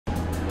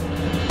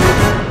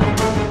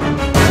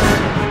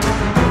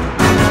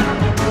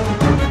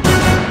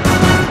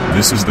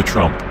This is the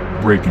Trump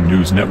Breaking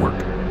News Network.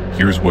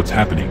 Here's what's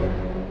happening.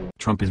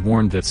 Trump has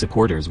warned that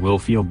supporters will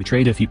feel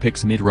betrayed if he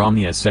picks Mitt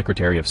Romney as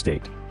Secretary of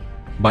State.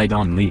 By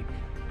Don Lee.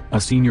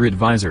 A senior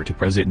advisor to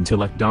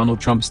President-elect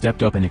Donald Trump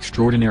stepped up an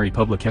extraordinary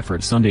public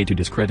effort Sunday to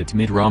discredit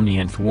Mitt Romney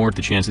and thwart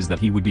the chances that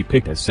he would be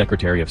picked as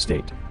Secretary of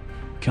State.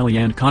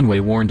 Kellyanne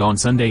Conway warned on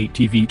Sunday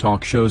TV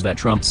talk shows that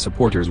Trump's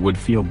supporters would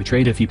feel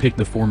betrayed if he picked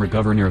the former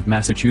governor of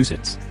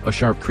Massachusetts, a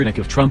sharp critic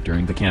of Trump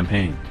during the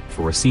campaign,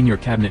 for a senior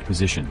cabinet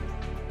position.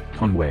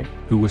 Conway,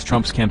 who was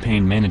Trump's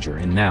campaign manager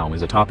and now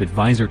is a top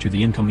advisor to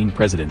the incoming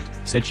president,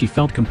 said she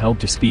felt compelled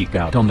to speak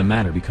out on the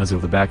matter because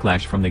of the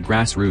backlash from the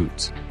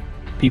grassroots.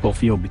 People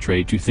feel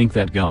betrayed to think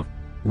that Gov.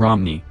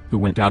 Romney, who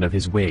went out of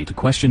his way to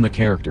question the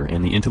character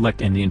and the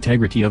intellect and the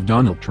integrity of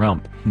Donald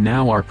Trump,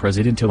 now our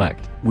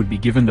president-elect, would be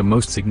given the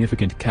most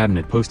significant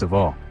cabinet post of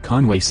all,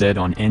 Conway said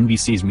on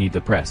NBC's Meet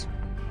the Press.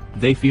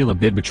 They feel a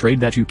bit betrayed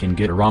that you can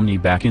get Romney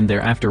back in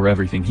there after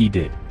everything he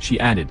did, she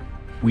added.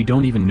 We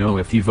don't even know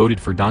if he voted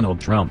for Donald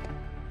Trump.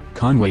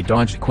 Conway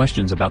dodged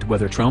questions about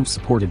whether Trump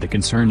supported the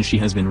concerns she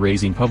has been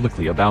raising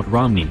publicly about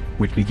Romney,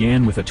 which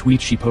began with a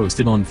tweet she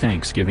posted on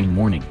Thanksgiving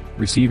morning,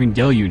 receiving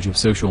deluge of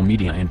social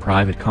media and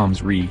private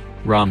comms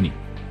Romney.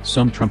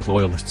 Some Trump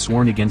loyalists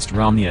warned against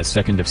Romney as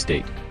second of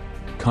state.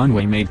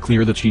 Conway made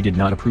clear that she did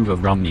not approve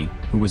of Romney,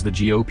 who was the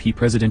GOP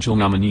presidential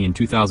nominee in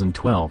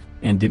 2012,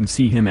 and didn't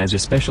see him as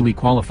especially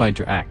qualified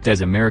to act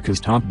as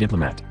America's top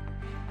diplomat.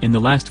 In the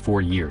last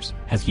 4 years,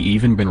 has he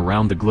even been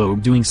around the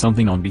globe doing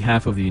something on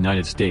behalf of the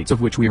United States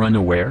of which we're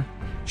unaware?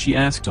 She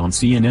asked on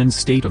CNN's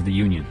State of the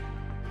Union.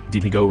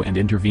 Did he go and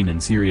intervene in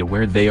Syria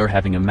where they are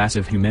having a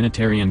massive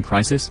humanitarian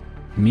crisis?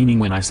 Meaning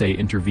when I say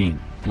intervene,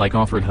 like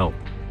offered help.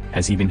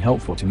 Has he been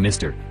helpful to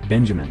Mr.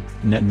 Benjamin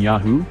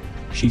Netanyahu?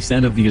 She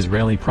said of the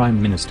Israeli Prime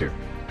Minister.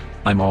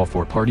 I'm all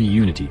for party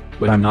unity,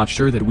 but I'm not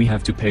sure that we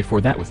have to pay for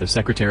that with a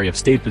Secretary of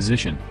State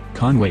position,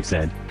 Conway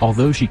said,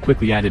 although she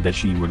quickly added that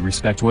she would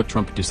respect what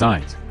Trump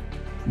decides.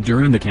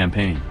 During the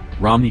campaign,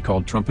 Romney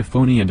called Trump a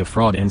phony and a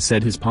fraud and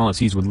said his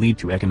policies would lead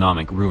to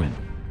economic ruin.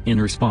 In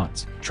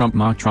response, Trump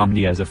mocked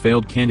Romney as a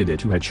failed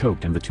candidate who had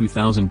choked in the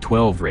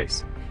 2012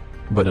 race.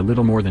 But a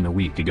little more than a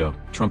week ago,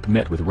 Trump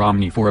met with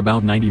Romney for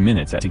about 90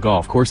 minutes at a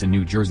golf course in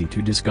New Jersey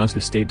to discuss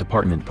the State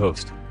Department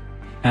post.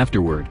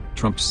 Afterward,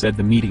 Trump said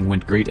the meeting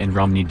went great and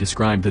Romney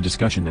described the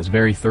discussion as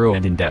very thorough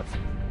and in-depth.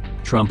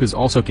 Trump is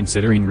also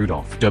considering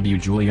Rudolph W.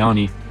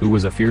 Giuliani, who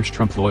was a fierce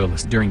Trump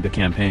loyalist during the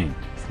campaign,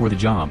 for the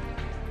job.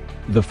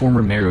 The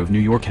former mayor of New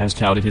York has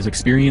touted his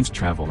experience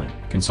traveling,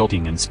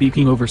 consulting and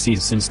speaking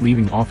overseas since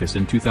leaving office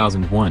in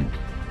 2001.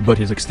 But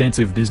his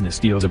extensive business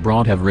deals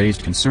abroad have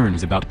raised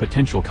concerns about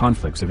potential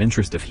conflicts of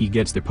interest if he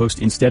gets the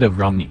post instead of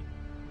Romney.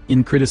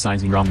 In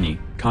criticizing Romney,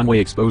 Conway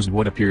exposed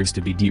what appears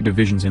to be deep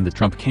divisions in the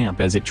Trump camp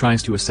as it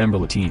tries to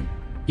assemble a team.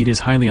 It is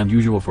highly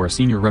unusual for a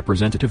senior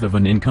representative of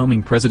an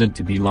incoming president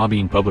to be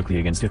lobbying publicly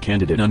against a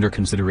candidate under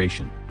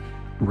consideration.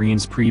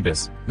 Reince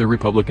Priebus, the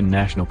Republican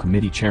National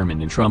Committee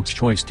chairman in Trump's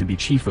choice to be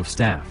chief of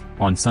staff,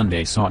 on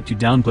Sunday sought to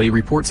downplay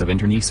reports of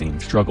internecine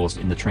struggles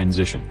in the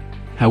transition.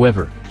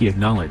 However, he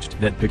acknowledged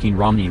that picking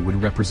Romney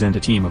would represent a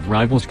team of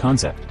rivals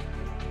concept.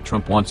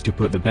 Trump wants to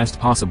put the best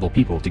possible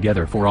people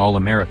together for all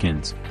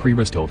Americans,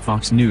 Priebus told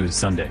Fox News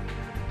Sunday.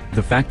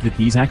 The fact that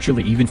he's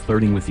actually even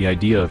flirting with the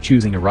idea of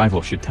choosing a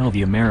rival should tell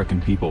the American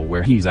people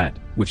where he's at,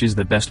 which is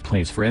the best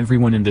place for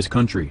everyone in this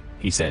country,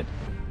 he said.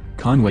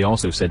 Conway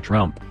also said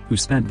Trump, who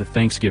spent the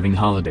Thanksgiving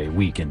holiday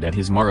weekend at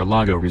his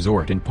Mar-a-Lago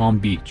resort in Palm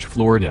Beach,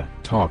 Florida,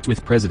 talked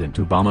with President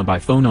Obama by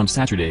phone on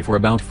Saturday for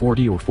about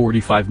 40 or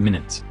 45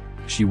 minutes.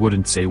 She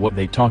wouldn't say what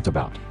they talked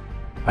about.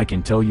 I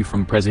can tell you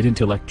from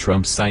President-elect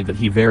Trump's side that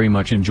he very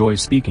much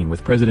enjoys speaking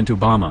with President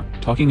Obama,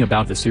 talking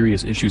about the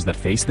serious issues that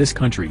face this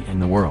country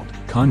and the world,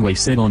 Conway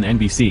said on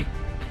NBC.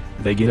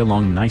 They get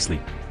along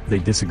nicely. They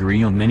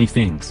disagree on many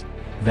things.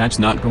 That's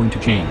not going to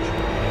change.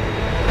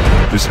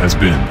 This has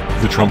been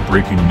the Trump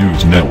Breaking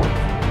News Network.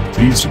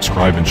 Please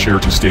subscribe and share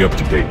to stay up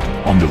to date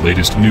on the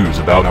latest news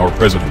about our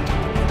president.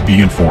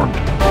 Be informed.